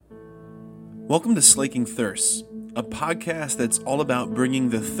Welcome to Slaking Thirsts, a podcast that's all about bringing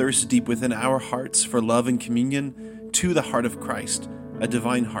the thirst deep within our hearts for love and communion to the heart of Christ, a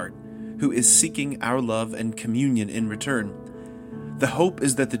divine heart, who is seeking our love and communion in return. The hope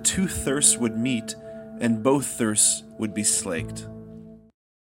is that the two thirsts would meet and both thirsts would be slaked.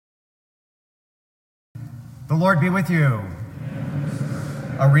 The Lord be with you.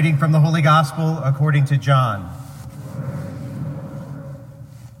 A reading from the Holy Gospel according to John.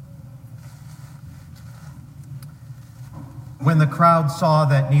 When the crowd saw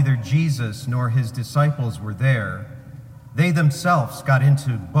that neither Jesus nor his disciples were there, they themselves got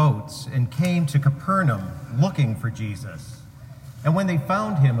into boats and came to Capernaum looking for Jesus. And when they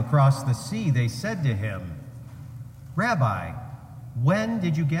found him across the sea, they said to him, "Rabbi, when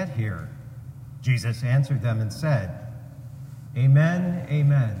did you get here?" Jesus answered them and said, "Amen,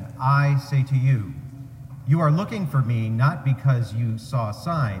 amen, I say to you, you are looking for me not because you saw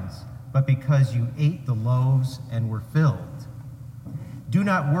signs, but because you ate the loaves and were filled. Do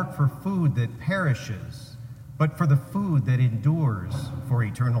not work for food that perishes, but for the food that endures for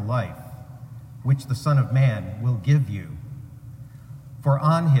eternal life, which the Son of Man will give you. For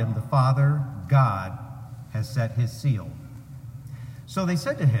on him the Father, God, has set his seal." So they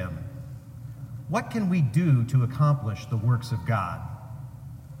said to him, "What can we do to accomplish the works of God?"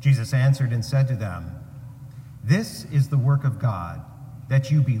 Jesus answered and said to them, "This is the work of God,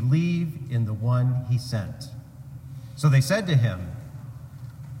 that you believe in the one he sent." So they said to him,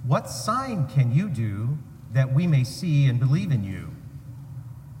 "What sign can you do that we may see and believe in you?"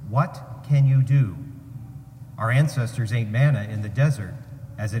 "What can you do? Our ancestors ate manna in the desert,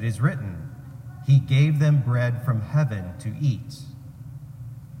 as it is written, 'He gave them bread from heaven to eat.'"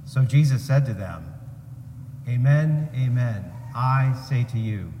 So Jesus said to them, "Amen, amen, I say to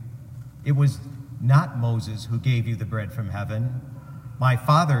you, it was not Moses who gave you the bread from heaven. My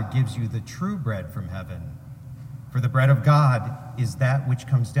Father gives you the true bread from heaven. For the bread of God is that which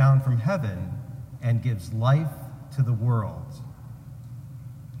comes down from heaven and gives life to the world."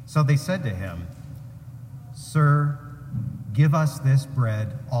 So they said to him, "Sir, give us this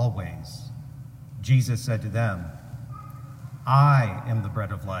bread always." Jesus said to them, "I am the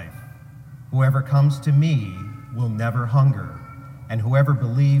bread of life. Whoever comes to me will never hunger, and whoever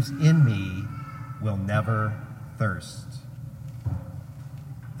believes in me will never thirst."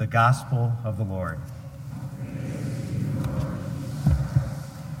 The Gospel of the Lord.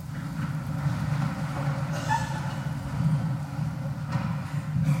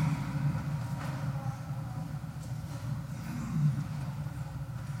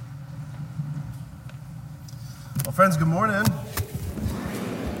 Well, friends, good morning.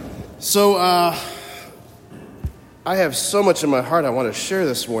 So, I have so much in my heart I want to share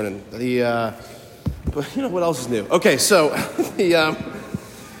this morning. But you know what else is new? Okay, so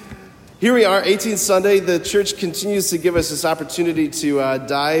here we are, 18th Sunday. The church continues to give us this opportunity to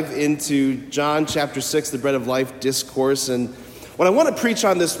dive into John chapter 6, the Bread of Life discourse. And what I want to preach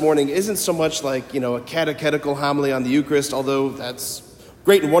on this morning isn't so much like, a catechetical homily on the Eucharist, although that's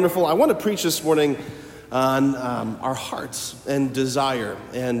great and wonderful. I want to preach this morning on our hearts and desire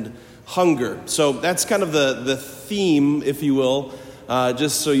and hunger. So that's kind of the theme, if you will,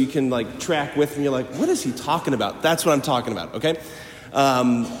 just so you can track with me. You're like, what is he talking about? That's what I'm talking about, okay?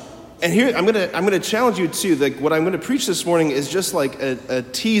 And here I'm gonna challenge you too. What I'm gonna preach this morning is just like a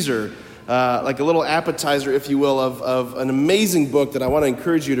teaser, like a little appetizer, if you will, of an amazing book that I want to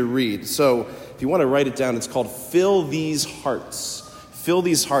encourage you to read. So if you want to write it down, it's called "Fill These Hearts." "Fill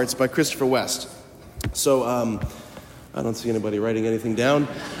These Hearts" by Christopher West. So, I don't see anybody writing anything down.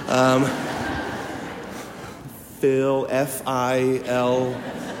 Fill, F-I-L-L.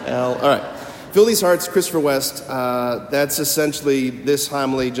 All right. "Fill These Hearts," Christopher West. That's essentially this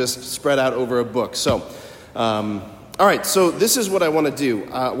homily just spread out over a book. So, all right. So this is what I want to do.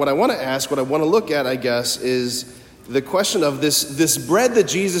 What I want to ask, what I want to look at, I guess, is the question of this bread that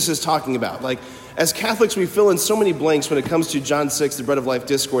Jesus is talking about. As Catholics, we fill in so many blanks when it comes to John 6, the Bread of Life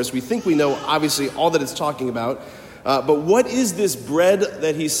discourse. We think we know, obviously, all that it's talking about. But what is this bread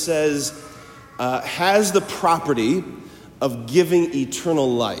that he says has the property of giving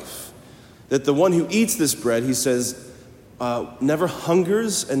eternal life? That the one who eats this bread, he says, never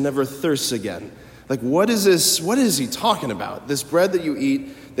hungers and never thirsts again. What is this? What is he talking about? This bread that you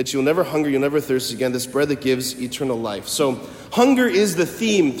eat, that you'll never hunger, you'll never thirst again, this bread that gives eternal life. So hunger is the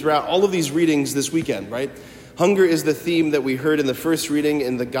theme throughout all of these readings this weekend, right? Hunger is the theme that we heard in the first reading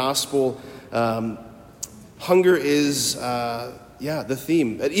in the gospel. Hunger is, the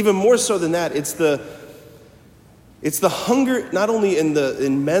theme. And even more so than that, it's the hunger not only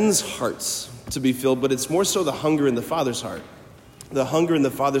in men's hearts to be filled, but it's more so the hunger in the Father's heart. The hunger in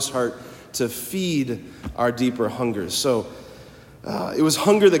the Father's heart to feed our deeper hungers. So it was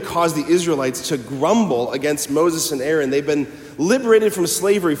hunger that caused the Israelites to grumble against Moses and Aaron. They've been liberated from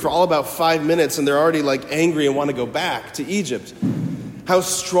slavery for all about 5 minutes, and they're already angry and want to go back to Egypt. How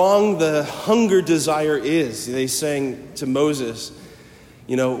strong the hunger desire is. They sang to Moses,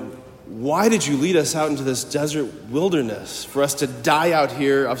 why did you lead us out into this desert wilderness for us to die out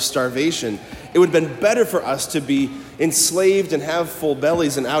here of starvation? It would have been better for us to be enslaved and have full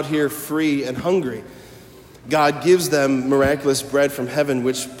bellies and out here free and hungry. God gives them miraculous bread from heaven,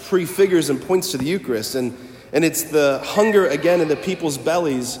 which prefigures and points to the Eucharist. And it's the hunger, again, in the people's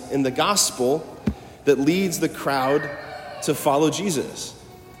bellies in the gospel that leads the crowd to follow Jesus.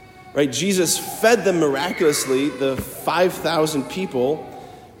 Right? Jesus fed them miraculously, the 5,000 people,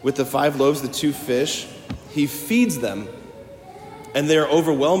 with the 5 loaves, the 2 fish. He feeds them, and they're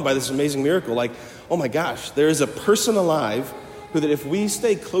overwhelmed by this amazing miracle. Oh my gosh, there is a person alive who that if we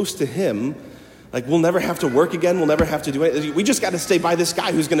stay close to him, we'll never have to work again, we'll never have to do anything. We just got to stay by this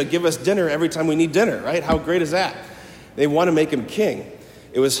guy who's going to give us dinner every time we need dinner, right? How great is that? They want to make him king.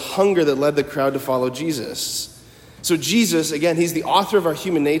 It was hunger that led the crowd to follow Jesus. So Jesus, again, he's the author of our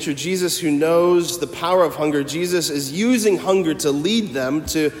human nature. Jesus, who knows the power of hunger, Jesus is using hunger to lead them,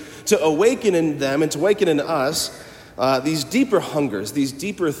 to awaken in them and to awaken in us these deeper hungers, these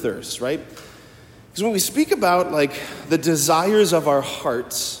deeper thirsts, right? Because when we speak about the desires of our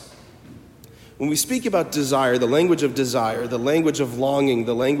hearts, when we speak about desire, the language of longing,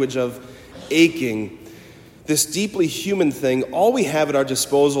 the language of aching, this deeply human thing, all we have at our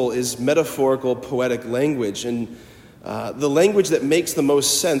disposal is metaphorical, poetic language. And the language that makes the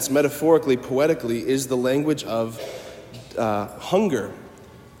most sense, metaphorically, poetically, is the language of hunger.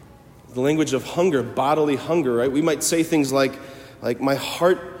 The language of hunger, bodily hunger, right? We might say things like my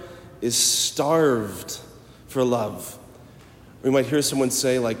heart is starved for love. We might hear someone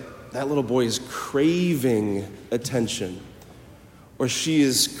say, that little boy is craving attention, or she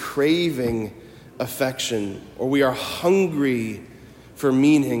is craving affection, or we are hungry for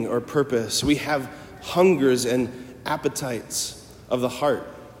meaning or purpose. We have hungers and appetites of the heart.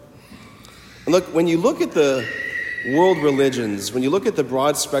 And look, when you look at the world religions, when you look at the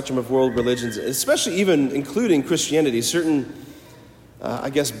broad spectrum of world religions, especially even including Christianity, certain,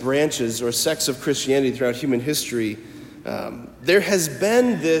 branches or sects of Christianity throughout human history, there has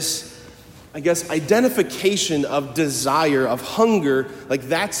been this, identification of desire, of hunger,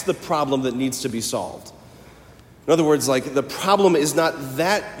 that's the problem that needs to be solved. In other words, the problem is not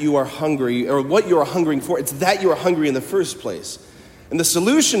that you are hungry or what you are hungering for, it's that you are hungry in the first place. And the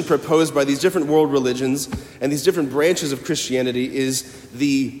solution proposed by these different world religions and these different branches of Christianity is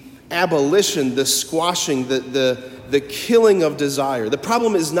the abolition, the squashing, the killing of desire. The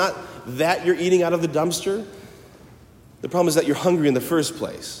problem is not that you're eating out of the dumpster. The problem is that you're hungry in the first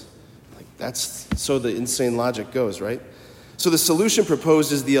place. That's so the insane logic goes, right? So the solution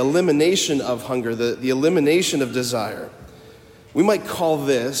proposed is the elimination of hunger, the elimination of desire. We might call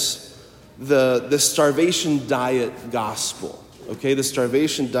this the starvation diet gospel, okay? The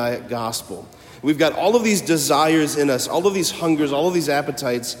starvation diet gospel. We've got all of these desires in us, all of these hungers, all of these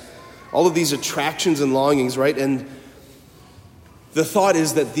appetites, all of these attractions and longings, right? And the thought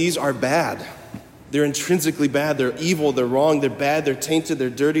is that these are bad. They're intrinsically bad, they're evil, they're wrong, they're bad, they're tainted, they're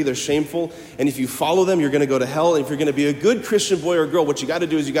dirty, they're shameful. And if you follow them, you're going to go to hell. And if you're going to be a good Christian boy or girl, what you got to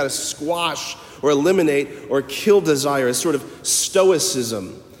do is you got to squash or eliminate or kill desire. It's sort of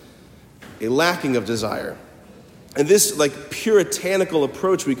stoicism, a lacking of desire. And this puritanical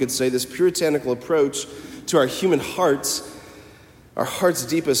approach, we could say, this puritanical approach to our human hearts, our heart's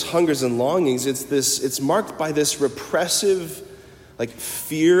deepest hungers and longings, it's marked by this repressive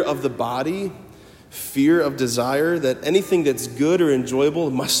fear of the body, fear of desire, that anything that's good or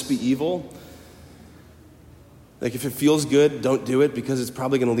enjoyable must be evil. If it feels good, don't do it because it's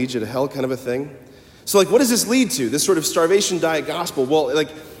probably going to lead you to hell, kind of a thing. So what does this lead to, this sort of starvation diet gospel? Well,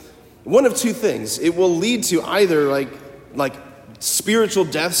 one of two things. It will lead to either spiritual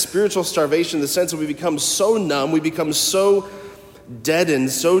death, spiritual starvation, in the sense that we become so numb, we become so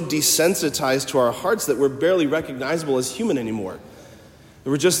deadened, so desensitized to our hearts that we're barely recognizable as human anymore.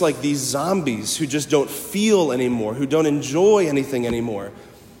 We're just like these zombies who just don't feel anymore, who don't enjoy anything anymore.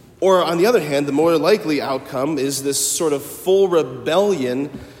 Or on the other hand, the more likely outcome is this sort of full rebellion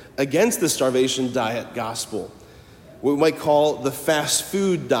against the starvation diet gospel. What we might call the fast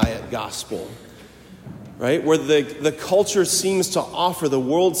food diet gospel, right? Where the culture seems to offer, the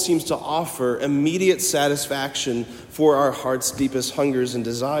world seems to offer immediate satisfaction for our heart's deepest hungers and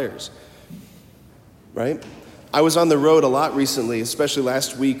desires, right? I was on the road a lot recently, especially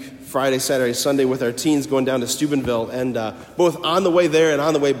last week, Friday, Saturday, Sunday, with our teens going down to Steubenville. And both on the way there and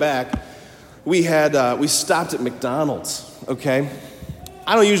on the way back, we stopped at McDonald's, okay?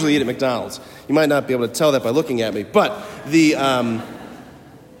 I don't usually eat at McDonald's. You might not be able to tell that by looking at me, but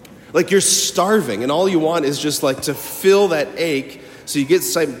like you're starving and all you want is just like to fill that ache, so you get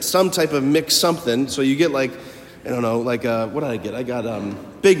some type of mix something, so you get like, I don't know, like, what did I get? I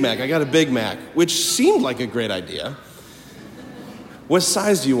got Big Mac. I got a Big Mac, which seemed like a great idea. What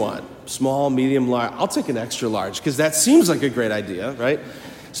size do you want? Small, medium, large? I'll take an extra large, because that seems like a great idea, right?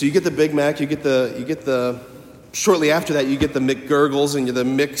 So you get the Big Mac, you get the shortly after that, you get the McGurgles and the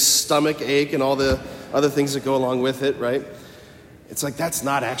mixed stomach ache and all the other things that go along with it, right? It's like, that's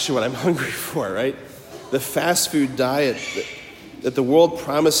not actually what I'm hungry for, right? The fast food diet that the world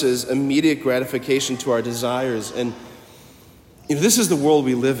promises immediate gratification to our desires. And, this is the world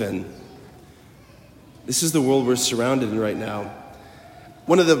we live in. This is the world we're surrounded in right now.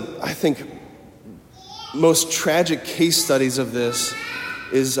 One of the, I think, most tragic case studies of this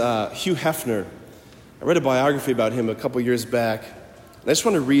is Hugh Hefner. I read a biography about him a couple years back, and I just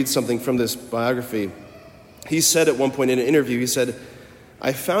want to read something from this biography. He said at one point in an interview, he said,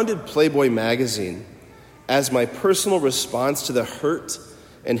 "I founded Playboy magazine as my personal response to the hurt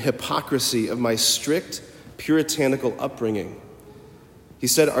and hypocrisy of my strict puritanical upbringing." He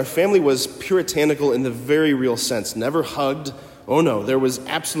said, "Our family was puritanical in the very real sense, never hugged. Oh no, there was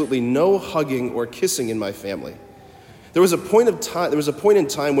absolutely no hugging or kissing in my family. There was a point in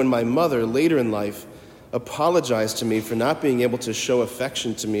time when my mother, later in life, apologized to me for not being able to show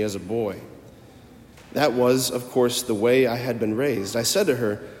affection to me as a boy. That was, of course, the way I had been raised. I said to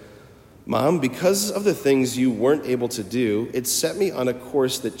her, 'Mom, because of the things you weren't able to do, it set me on a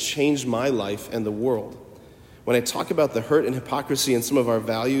course that changed my life and the world. When I talk about the hurt and hypocrisy in some of our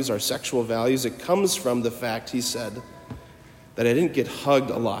values, our sexual values, it comes from the fact,' he said, 'that I didn't get hugged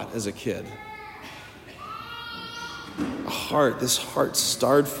a lot as a kid.'" This heart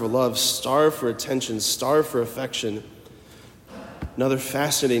starved for love, starved for attention, starved for affection. Another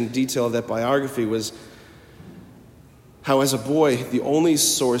fascinating detail of that biography was how, as a boy, the only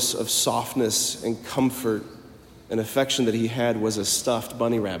source of softness and comfort and affection that he had was a stuffed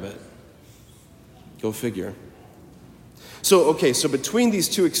bunny rabbit. Go figure. So between these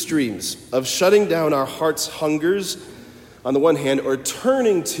two extremes of shutting down our heart's hungers on the one hand, or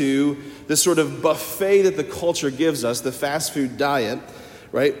turning to the sort of buffet that the culture gives us, the fast food diet,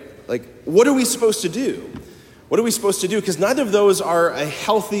 right? Like, what are we supposed to do? What are we supposed to do? Because neither of those are a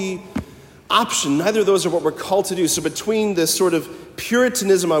healthy option. Neither of those are what we're called to do. So between this sort of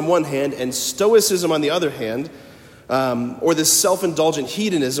Puritanism on one hand and Stoicism on the other hand, or this self-indulgent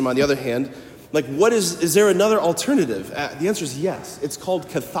hedonism on the other hand, like, is there another alternative? The answer is yes. It's called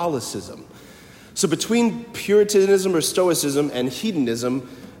Catholicism. So between Puritanism or Stoicism and hedonism,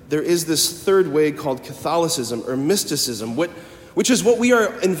 there is this third way called Catholicism or mysticism, which is what we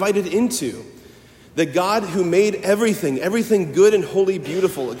are invited into. The God who made everything good and holy,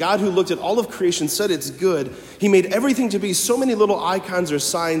 beautiful, a God who looked at all of creation, said it's good. He made everything to be so many little icons or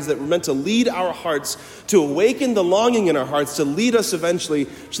signs that were meant to lead our hearts, to awaken the longing in our hearts, to lead us eventually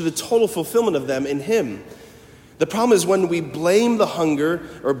to the total fulfillment of them in Him. The problem is when we blame the hunger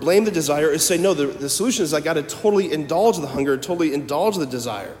or blame the desire, or say, no, the solution is I got to totally indulge the hunger, totally indulge the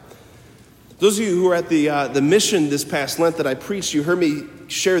desire. Those of you who were at the mission this past Lent that I preached, you heard me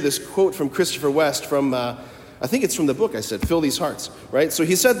share this quote from Christopher West from, I think it's from the book I said, Fill These Hearts, right? So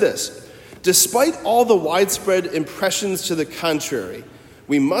he said this: "Despite all the widespread impressions to the contrary,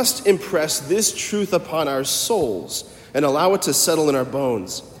 we must impress this truth upon our souls and allow it to settle in our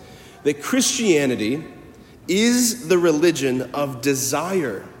bones, that Christianity is the religion of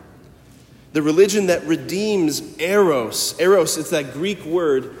desire, the religion that redeems eros. Eros, it's that Greek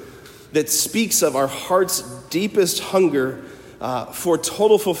word that speaks of our heart's deepest hunger for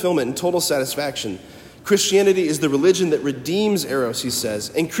total fulfillment and total satisfaction. Christianity is the religion that redeems eros," he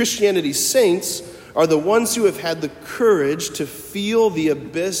says. "And Christianity's saints are the ones who have had the courage to feel the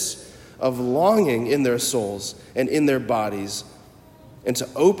abyss of longing in their souls and in their bodies, and to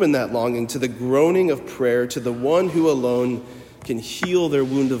open that longing to the groaning of prayer to the one who alone can heal their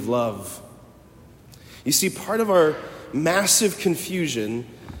wound of love." You see, part of our massive confusion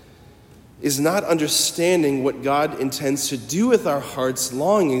is not understanding what God intends to do with our heart's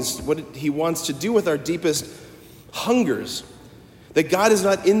longings, what He wants to do with our deepest hungers. That God is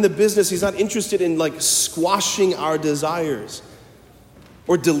not in the business, He's not interested in squashing our desires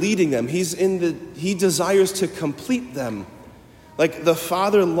or deleting them. He desires to complete them. Like the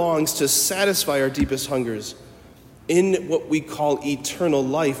Father longs to satisfy our deepest hungers in what we call eternal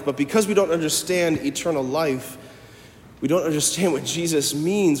life. But because we don't understand eternal life, we don't understand what Jesus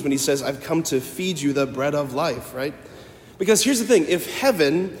means when He says, "I've come to feed you the bread of life," right? Because here's the thing, if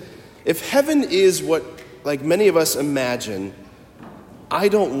heaven If heaven is what, like, many of us imagine, I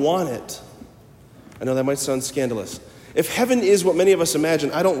don't want it. I know that might sound scandalous. If heaven is what many of us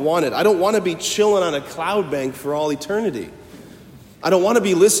imagine, I don't want it. I don't want to be chilling on a cloud bank for all eternity. I don't want to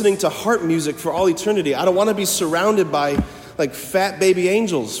be listening to harp music for all eternity. I don't want to be surrounded by, like, fat baby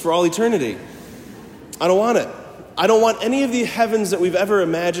angels for all eternity. I don't want it. I don't want any of the heavens that we've ever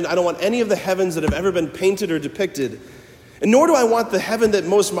imagined. I don't want any of the heavens that have ever been painted or depicted. And nor do I want the heaven that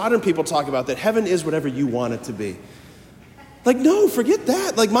most modern people talk about, that heaven is whatever you want it to be. Like, no, forget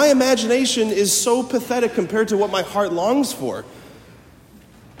that. Like, my imagination is so pathetic compared to what my heart longs for.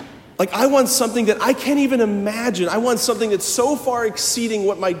 Like, I want something that I can't even imagine. I want something that's so far exceeding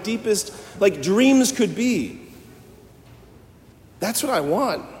what my deepest, like, dreams could be. That's what I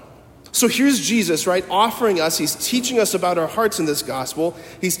want. So here's Jesus, right, offering us. He's teaching us about our hearts in this gospel.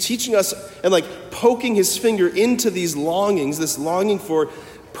 He's teaching us and, like, poking his finger into these longings, this longing for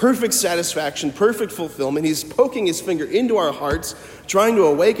perfect satisfaction, perfect fulfillment. He's poking his finger into our hearts, trying to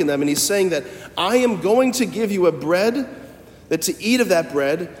awaken them. And he's saying that I am going to give you a bread, that to eat of that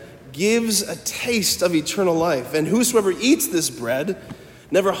bread gives a taste of eternal life. And whosoever eats this bread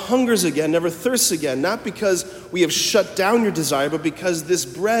never hungers again, never thirsts again, not because we have shut down your desire, but because this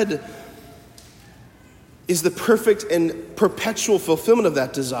bread is the perfect and perpetual fulfillment of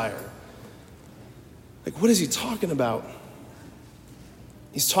that desire. Like, what is he talking about?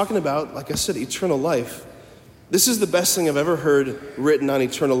 He's talking about, like I said, eternal life. This is the best thing I've ever heard written on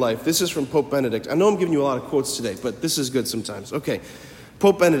eternal life. This is from Pope Benedict. I know I'm giving you a lot of quotes today, but this is good sometimes. Okay,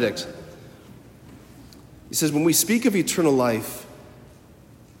 Pope Benedict. He says, when we speak of eternal life,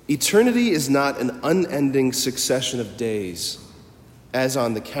 eternity is not an unending succession of days, as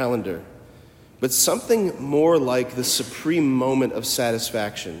on the calendar, but something more like the supreme moment of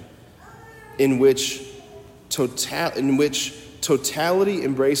satisfaction, in which totality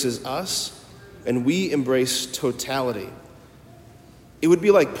embraces us, and we embrace totality. It would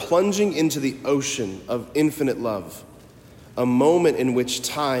be like plunging into the ocean of infinite love, a moment in which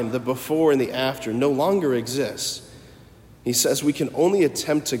time, the before and the after, no longer exists. He says we can only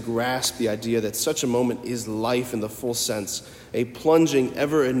attempt to grasp the idea that such a moment is life in the full sense, a plunging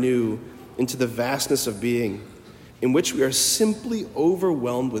ever anew into the vastness of being, in which we are simply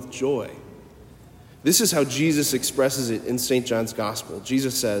overwhelmed with joy. This is how Jesus expresses it in St. John's Gospel.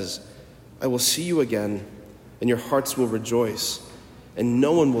 Jesus says, I will see you again, and your hearts will rejoice, and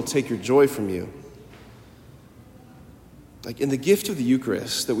no one will take your joy from you. Like, in the gift of the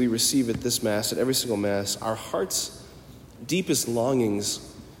Eucharist that we receive at this Mass, at every single Mass, our heart's deepest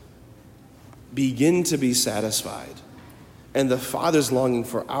longings begin to be satisfied, and the Father's longing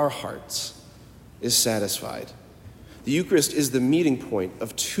for our hearts is satisfied. The Eucharist is the meeting point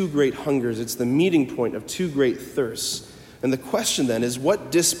of two great hungers. It's the meeting point of two great thirsts. And the question then is,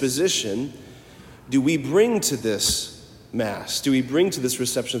 what disposition do we bring to this Mass? Do we bring to this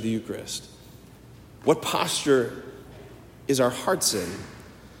reception of the Eucharist? What posture is our hearts in?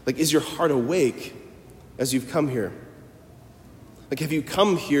 Like, is your heart awake as you've come here? Like, have you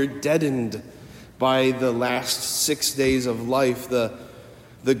come here deadened by the last 6 days of life,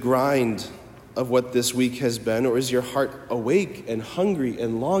 the grind of what this week has been? Or is your heart awake and hungry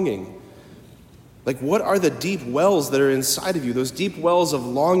and longing? Like, what are the deep wells that are inside of you? Those deep wells of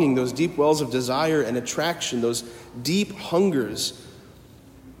longing, those deep wells of desire and attraction, those deep hungers,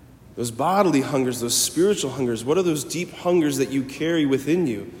 those bodily hungers, those spiritual hungers. What are those deep hungers that you carry within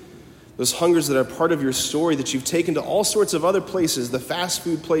you? Those hungers that are part of your story that you've taken to all sorts of other places, the fast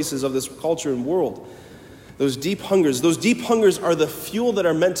food places of this culture and world. Those deep hungers are the fuel that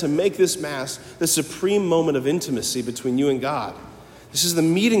are meant to make this Mass the supreme moment of intimacy between you and God. This is the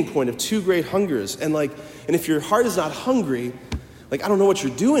meeting point of two great hungers. And if your heart is not hungry, I don't know what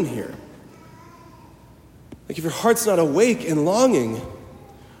you're doing here. Like, if your heart's not awake and longing,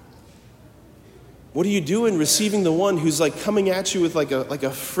 what are you doing receiving the one who's coming at you with like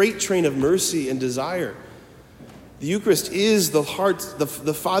a freight train of mercy and desire? The Eucharist is the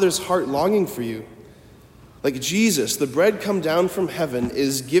Father's heart longing for you. Like Jesus, the bread come down from heaven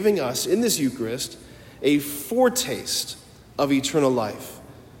is giving us in this Eucharist a foretaste of eternal life.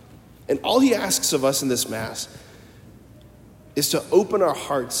 And all he asks of us in this Mass is to open our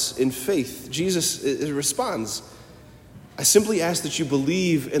hearts in faith. Jesus responds, I simply ask that you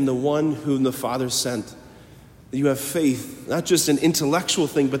believe in the one whom the Father sent, that you have faith, not just an intellectual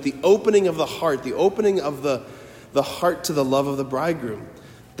thing, but the opening of the heart, the opening of the heart to the love of the bridegroom.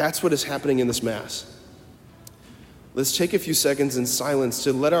 That's what is happening in this Mass. Let's take a few seconds in silence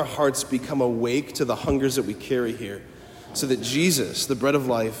to let our hearts become awake to the hungers that we carry here, so that Jesus, the bread of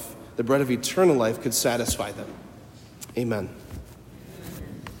life, the bread of eternal life, could satisfy them. Amen.